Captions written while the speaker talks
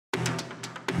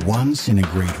Once in a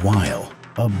great while,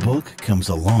 a book comes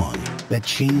along that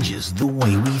changes the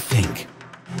way we think.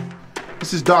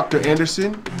 This is Dr.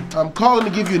 Anderson. I'm calling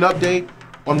to give you an update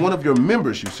on one of your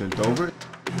members you sent over.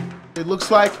 It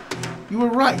looks like you were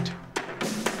right.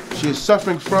 She is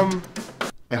suffering from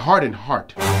a hardened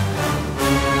heart.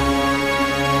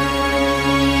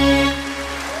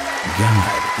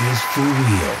 God is for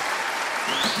real.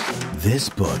 This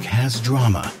book has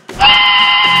drama.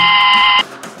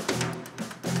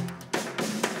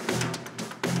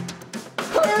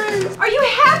 Are you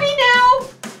happy now?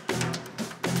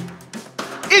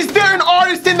 Is there an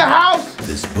artist in the house?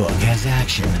 This book has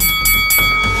action.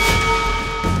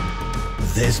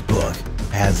 This book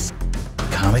has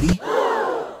comedy.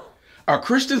 Are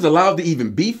Christians allowed to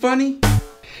even be funny?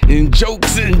 And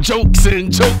jokes and jokes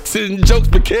and jokes and jokes,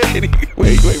 spaghetti.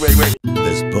 Wait.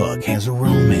 This book has a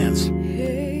romance.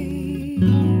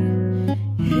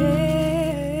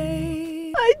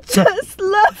 I just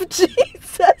love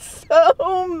Jesus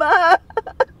so much.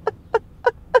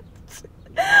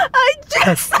 I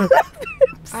just love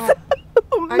him so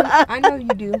much. I know you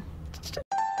do.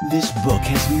 This book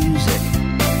has music.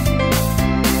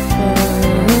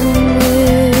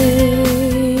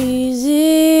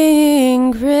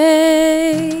 Amazing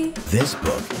grace. This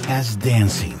book has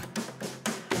dancing.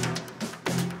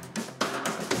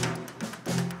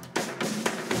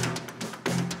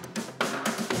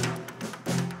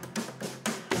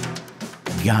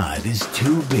 God is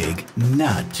too big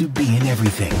not to be in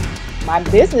everything. My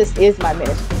business is my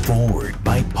ministry. Forward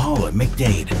by Paula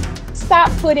McDade.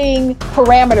 Stop putting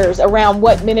parameters around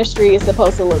what ministry is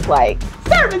supposed to look like.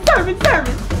 Sermon, sermon,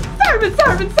 sermon. Sermon,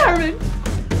 sermon, sermon.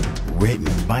 Written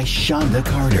by Shonda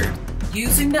Carter.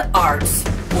 Using the arts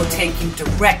will take you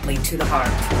directly to the heart.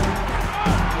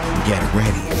 Get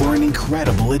ready for an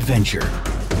incredible adventure.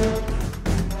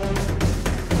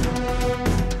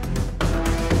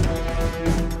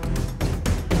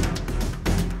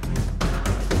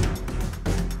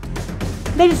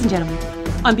 Ladies and gentlemen,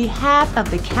 on behalf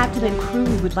of the captain and crew,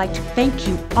 we would like to thank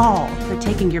you all for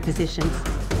taking your positions.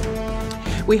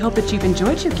 We hope that you've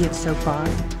enjoyed your gifts so far,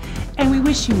 and we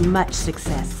wish you much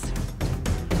success.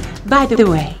 By the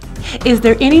way, is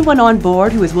there anyone on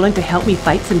board who is willing to help me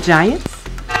fight some giants?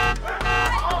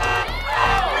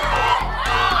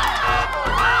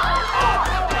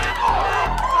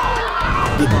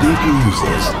 The big news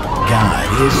is God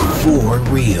is for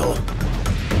real.